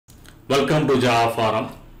Welcome to Java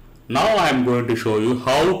Forum. Now I am going to show you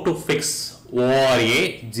how to fix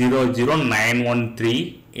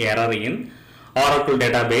ORA-00913 error in Oracle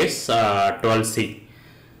database 12c.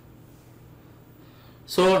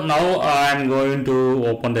 So now I am going to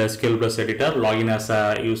open the SQL Plus editor, login as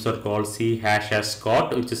a user called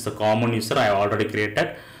c#scott, which is the common user I already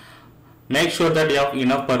created. Make sure that you have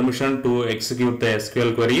enough permission to execute the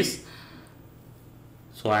SQL queries.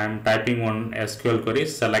 So I am typing one SQL query,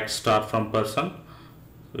 select star from person,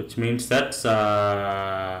 which means that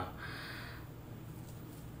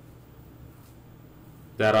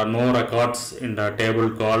there are no records in the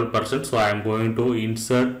table called person. So I am going to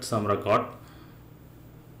insert some record.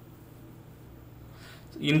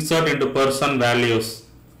 Insert into person values.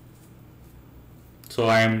 So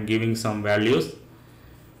I am giving some values.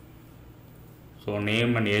 So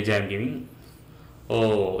name and age I am giving.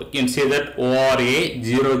 Oh, you can see that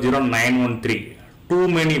ORA-00913, too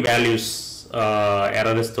many values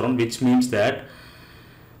error is thrown, which means that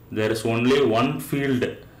there is only one field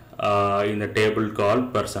in the table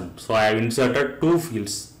called person. So I have inserted two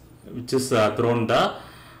fields, which is thrown the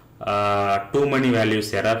too many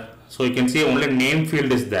values error. So you can see only name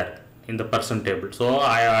field is there in the person table. So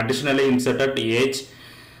I additionally inserted age,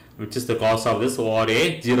 which is the cause of this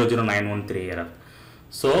ORA-00913 error.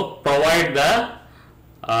 So provide the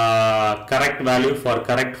correct value for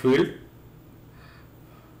correct field.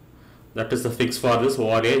 That is the fix for this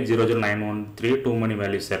ORA-00913 too many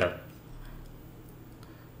values error.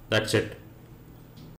 That's it.